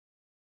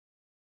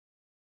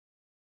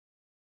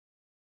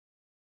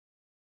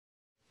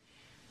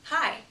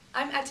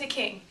I'm Etta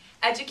King,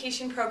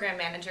 Education Program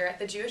Manager at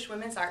the Jewish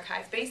Women's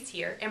Archive based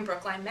here in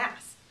Brookline,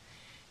 Mass.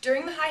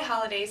 During the high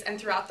holidays and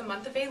throughout the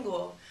month of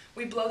Elul,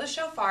 we blow the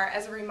shofar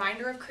as a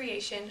reminder of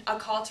creation, a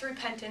call to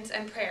repentance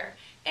and prayer,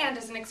 and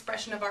as an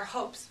expression of our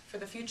hopes for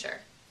the future.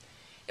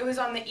 It was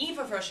on the eve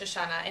of Rosh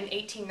Hashanah in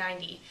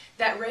 1890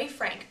 that Ray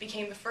Frank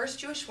became the first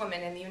Jewish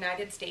woman in the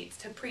United States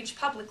to preach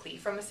publicly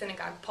from a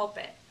synagogue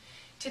pulpit.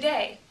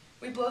 Today,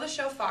 we blow the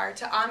shofar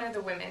to honor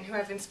the women who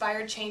have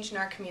inspired change in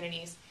our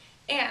communities,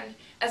 and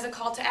as a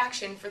call to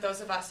action for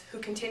those of us who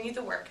continue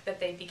the work that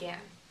they began.